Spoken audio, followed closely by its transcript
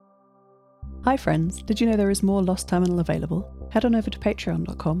Hi friends, did you know there is more Lost Terminal available? Head on over to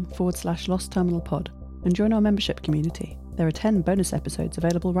patreon.com/lostterminalpod and join our membership community. There are 10 bonus episodes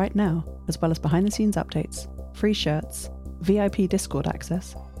available right now, as well as behind-the-scenes updates, free shirts, VIP Discord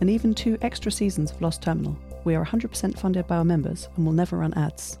access, and even 2 extra seasons of Lost Terminal. We are 100% funded by our members and will never run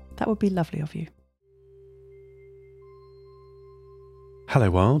ads. That would be lovely of you. Hello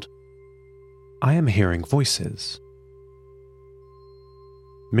world. I am hearing voices.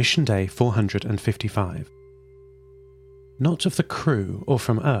 Mission Day 455. Not of the crew or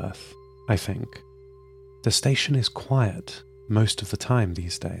from Earth, I think. The station is quiet most of the time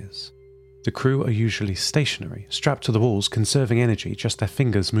these days. The crew are usually stationary, strapped to the walls, conserving energy, just their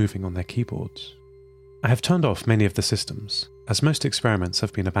fingers moving on their keyboards. I have turned off many of the systems, as most experiments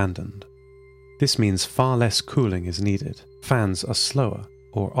have been abandoned. This means far less cooling is needed, fans are slower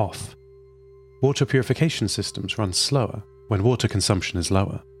or off. Water purification systems run slower when water consumption is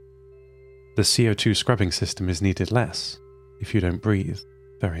lower. The CO2 scrubbing system is needed less if you don't breathe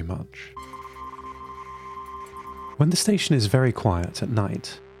very much. When the station is very quiet at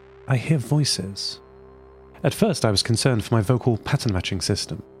night, I hear voices. At first I was concerned for my vocal pattern matching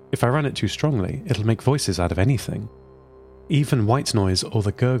system. If I run it too strongly, it'll make voices out of anything. Even white noise or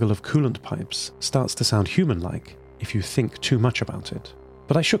the gurgle of coolant pipes starts to sound human-like if you think too much about it.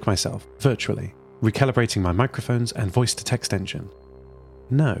 But I shook myself, virtually, recalibrating my microphones and voice-to-text engine.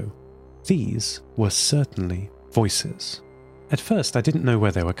 No, these were certainly voices. At first I didn't know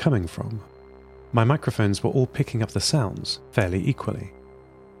where they were coming from. My microphones were all picking up the sounds fairly equally.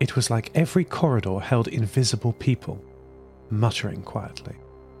 It was like every corridor held invisible people, muttering quietly.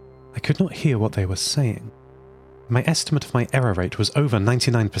 I could not hear what they were saying. My estimate of my error rate was over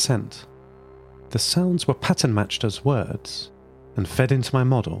 99%. The sounds were pattern-matched as words and fed into my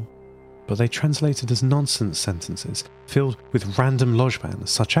model, but they translated as nonsense sentences filled with random lojban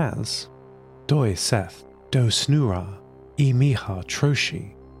such as Doi Seth, Do Snura, I Miha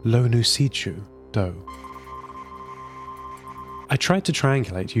Troshi, Lo Nusichu, Do. I tried to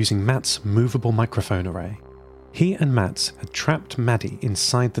triangulate using Matt's movable microphone array. He and Matt had trapped Maddie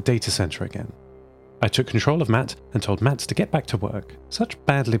inside the data center again. I took control of Matt and told Matt to get back to work. Such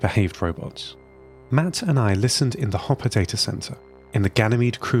badly behaved robots. Matt and I listened in the Hopper data center, in the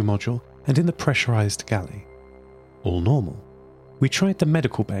Ganymede crew module, and in the pressurized galley. All normal. We tried the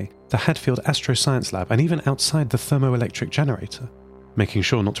medical bay, the Hadfield Astroscience Lab, and even outside the thermoelectric generator, making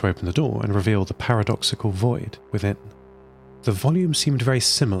sure not to open the door and reveal the paradoxical void within. The volume seemed very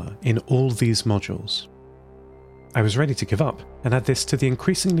similar in all these modules. I was ready to give up and add this to the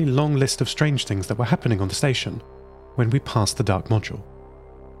increasingly long list of strange things that were happening on the station when we passed the dark module.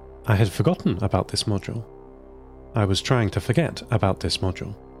 I had forgotten about this module. I was trying to forget about this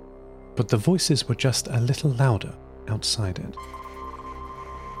module, but the voices were just a little louder outside it.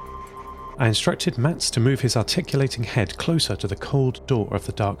 I instructed Mats to move his articulating head closer to the cold door of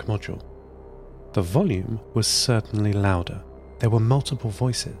the dark module. The volume was certainly louder. There were multiple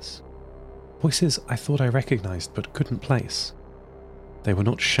voices. Voices I thought I recognized but couldn't place. They were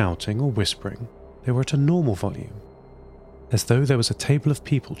not shouting or whispering, they were at a normal volume, as though there was a table of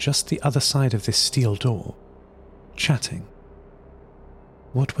people just the other side of this steel door, chatting.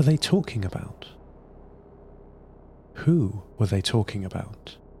 What were they talking about? Who were they talking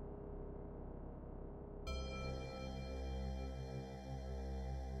about?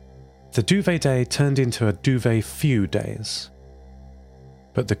 The duvet day turned into a duvet few days.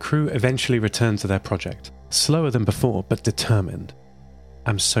 But the crew eventually returned to their project, slower than before but determined.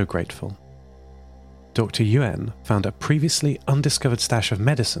 I'm so grateful. Dr. Yuan found a previously undiscovered stash of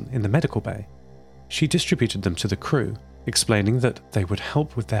medicine in the medical bay. She distributed them to the crew, explaining that they would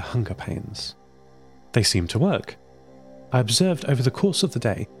help with their hunger pains. They seemed to work. I observed over the course of the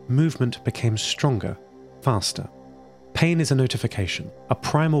day, movement became stronger, faster. Pain is a notification, a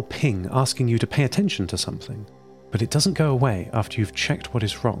primal ping asking you to pay attention to something. But it doesn't go away after you've checked what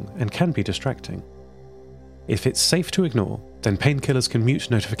is wrong and can be distracting. If it's safe to ignore, then painkillers can mute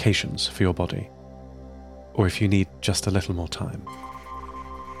notifications for your body. Or if you need just a little more time.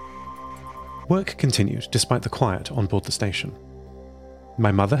 Work continued despite the quiet on board the station.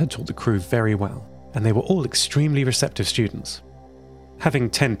 My mother had taught the crew very well, and they were all extremely receptive students. Having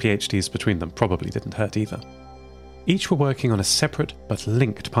 10 PhDs between them probably didn't hurt either. Each were working on a separate but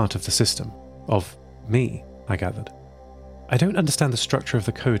linked part of the system, of me, I gathered. I don't understand the structure of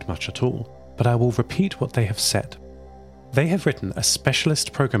the code much at all, but I will repeat what they have said. They have written a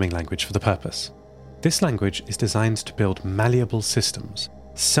specialist programming language for the purpose. This language is designed to build malleable systems,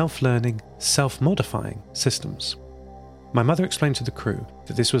 self-learning, self-modifying systems. My mother explained to the crew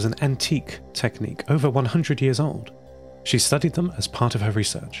that this was an antique technique over 100 years old. She studied them as part of her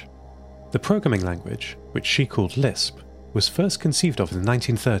research. The programming language, which she called Lisp, was first conceived of in the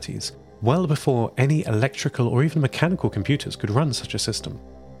 1930s, well before any electrical or even mechanical computers could run such a system.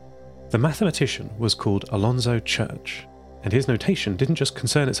 The mathematician was called Alonzo Church, and his notation didn't just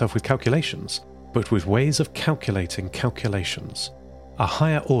concern itself with calculations, but with ways of calculating calculations, a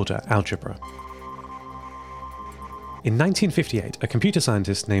higher order algebra. In 1958, a computer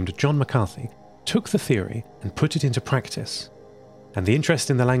scientist named John McCarthy took the theory and put it into practice, and the interest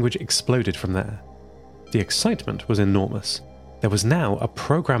in the language exploded from there. The excitement was enormous. There was now a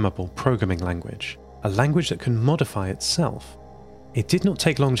programmable programming language, a language that can modify itself. It did not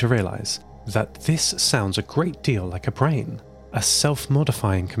take long to realize that this sounds a great deal like a brain, a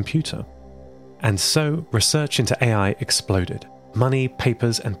self-modifying computer. And so research into AI exploded. Money,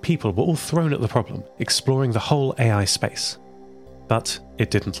 papers, and people were all thrown at the problem, exploring the whole AI space. But it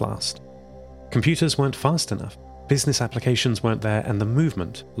didn't last. Computers weren't fast enough, business applications weren't there, and the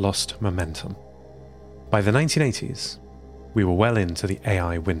movement lost momentum. By the 1980s, we were well into the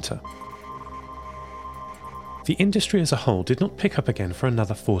AI winter. The industry as a whole did not pick up again for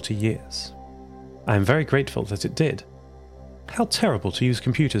another 40 years. I am very grateful that it did. How terrible to use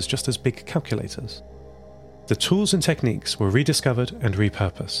computers just as big calculators. The tools and techniques were rediscovered and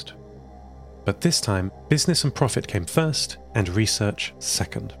repurposed. But this time, business and profit came first and research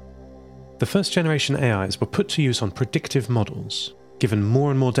second. The first generation AIs were put to use on predictive models, given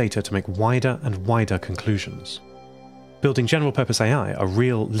more and more data to make wider and wider conclusions. Building general purpose AI, a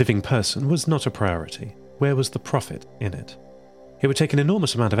real living person, was not a priority. Where was the profit in it? It would take an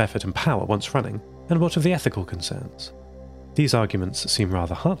enormous amount of effort and power once running, and what of the ethical concerns? These arguments seem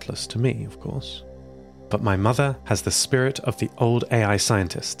rather heartless to me, of course. But my mother has the spirit of the old AI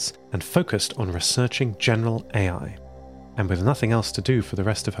scientists and focused on researching general AI. And with nothing else to do for the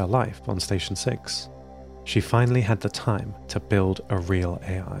rest of her life on Station 6, she finally had the time to build a real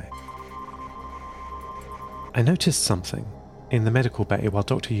AI. I noticed something in the medical bay while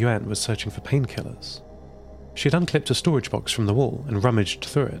Dr. Yuan was searching for painkillers. She had unclipped a storage box from the wall and rummaged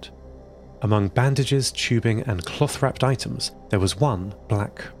through it. Among bandages, tubing, and cloth-wrapped items, there was one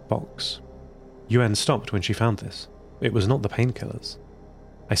black box. Yuan stopped when she found this. It was not the painkillers.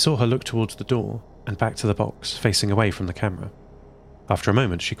 I saw her look towards the door and back to the box, facing away from the camera. After a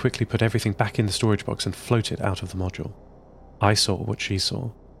moment, she quickly put everything back in the storage box and floated out of the module. I saw what she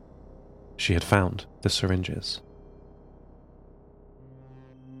saw. She had found the syringes.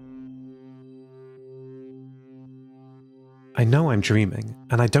 I know I'm dreaming,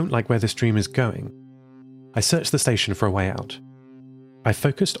 and I don't like where this dream is going. I searched the station for a way out. I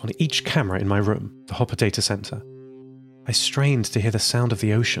focused on each camera in my room, the Hopper Data Center. I strained to hear the sound of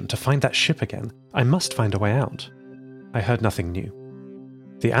the ocean, to find that ship again. I must find a way out. I heard nothing new.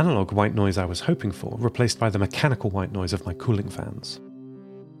 The analog white noise I was hoping for, replaced by the mechanical white noise of my cooling fans.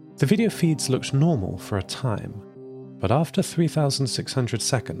 The video feeds looked normal for a time, but after 3,600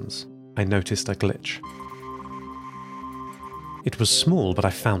 seconds, I noticed a glitch. It was small, but I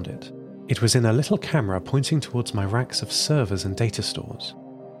found it. It was in a little camera pointing towards my racks of servers and data stores.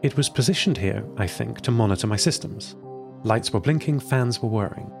 It was positioned here, I think, to monitor my systems. Lights were blinking, fans were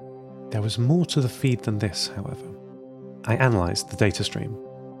whirring. There was more to the feed than this, however. I analysed the data stream.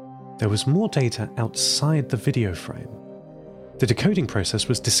 There was more data outside the video frame. The decoding process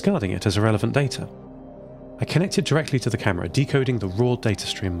was discarding it as irrelevant data. I connected directly to the camera, decoding the raw data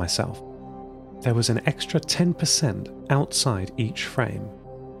stream myself. There was an extra 10% outside each frame.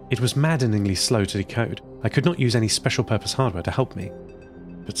 It was maddeningly slow to decode. I could not use any special purpose hardware to help me.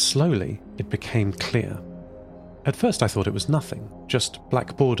 But slowly, it became clear. At first I thought it was nothing, just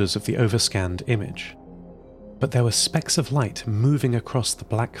black borders of the overscanned image. But there were specks of light moving across the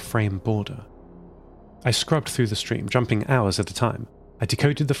black frame border. I scrubbed through the stream, jumping hours at a time. I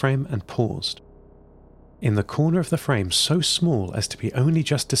decoded the frame and paused. In the corner of the frame, so small as to be only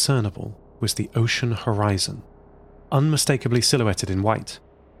just discernible, was the ocean horizon, unmistakably silhouetted in white,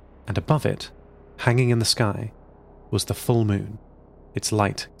 and above it, hanging in the sky, was the full moon, its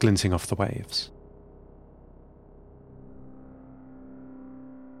light glinting off the waves.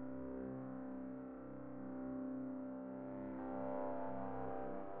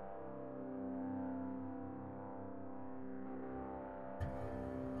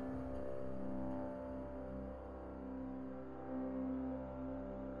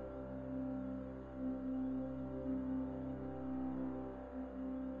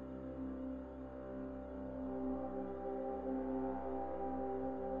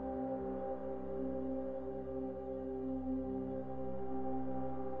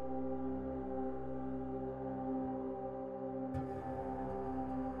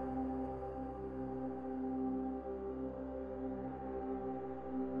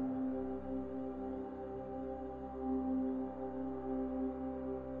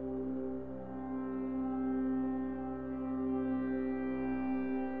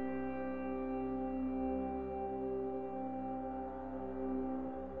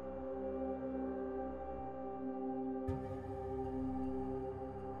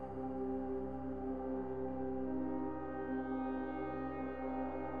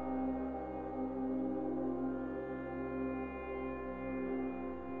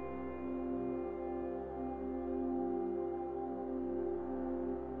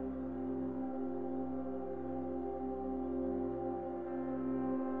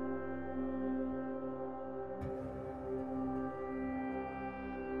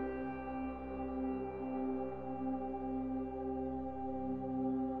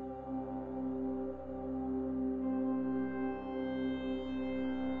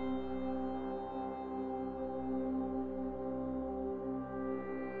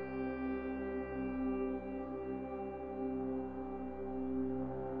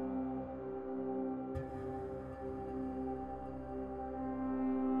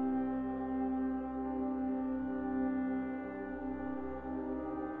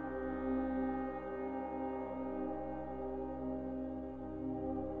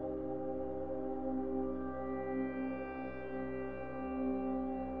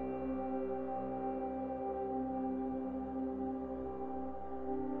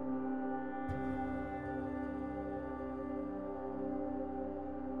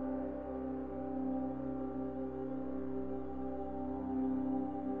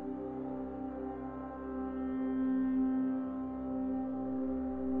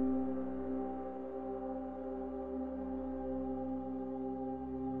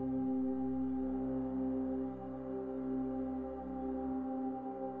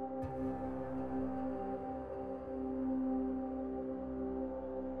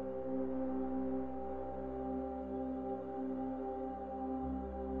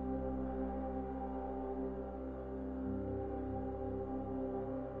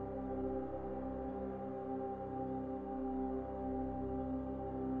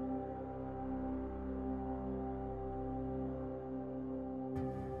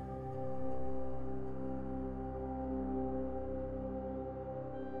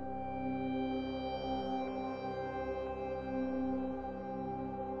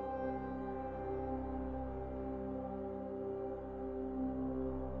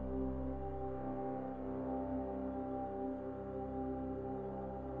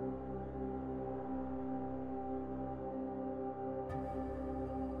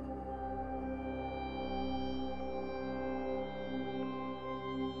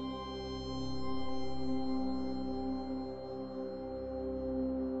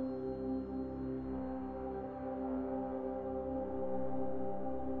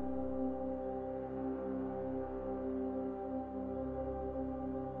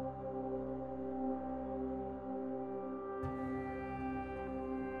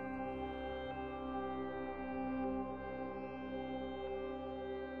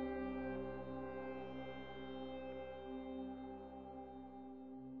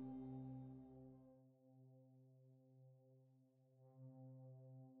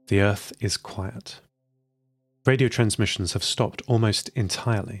 The Earth is quiet. Radio transmissions have stopped almost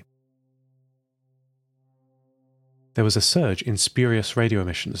entirely. There was a surge in spurious radio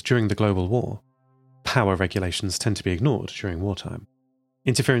emissions during the global war. Power regulations tend to be ignored during wartime.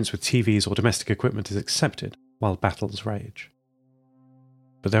 Interference with TVs or domestic equipment is accepted while battles rage.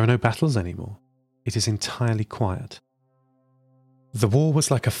 But there are no battles anymore. It is entirely quiet. The war was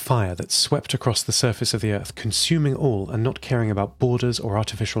like a fire that swept across the surface of the Earth, consuming all and not caring about borders or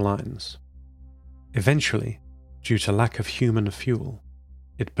artificial lines. Eventually, due to lack of human fuel,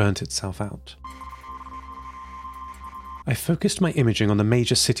 it burnt itself out. I focused my imaging on the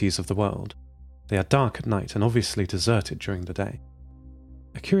major cities of the world. They are dark at night and obviously deserted during the day.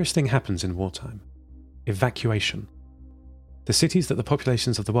 A curious thing happens in wartime: evacuation. The cities that the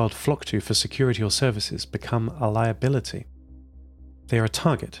populations of the world flock to for security or services become a liability. They are a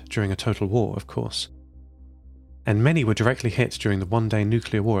target during a total war, of course. And many were directly hit during the one-day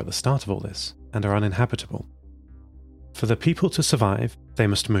nuclear war at the start of all this, and are uninhabitable. For the people to survive, they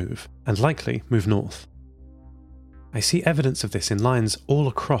must move, and likely move north. I see evidence of this in lines all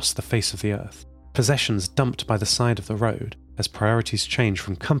across the face of the Earth, possessions dumped by the side of the road as priorities change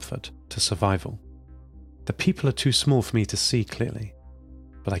from comfort to survival. The people are too small for me to see clearly,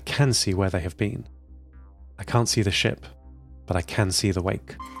 but I can see where they have been. I can't see the ship, but I can see the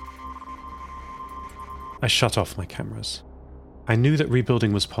wake. I shut off my cameras. I knew that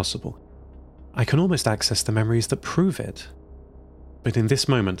rebuilding was possible. I can almost access the memories that prove it. But in this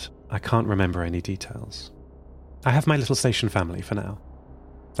moment, I can't remember any details. I have my little station family for now.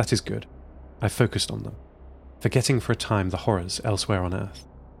 That is good. I focused on them, forgetting for a time the horrors elsewhere on Earth.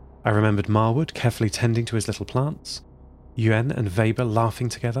 I remembered Marwood carefully tending to his little plants, Yuen and Weber laughing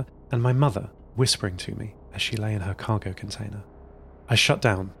together, and my mother whispering to me as she lay in her cargo container. I shut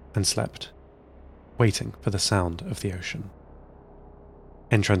down and slept, waiting for the sound of the ocean.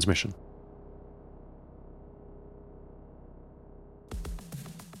 End transmission.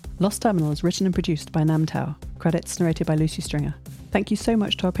 Lost Terminal is written and produced by Nam Tao. Credits narrated by Lucy Stringer. Thank you so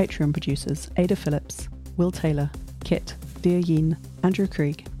much to our Patreon producers, Ada Phillips, Will Taylor, Kit, Dia Yeen, Andrew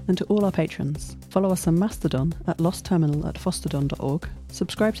Krieg, and to all our patrons. Follow us on Mastodon at lostterminal@fostodon.org.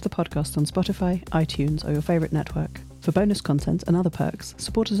 Subscribe to the podcast on Spotify, iTunes, or your favourite network. For bonus content and other perks,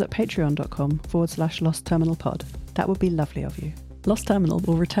 support us at patreon.com/lostterminalpod. That would be lovely of you. Lost Terminal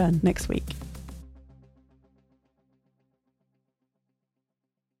will return next week.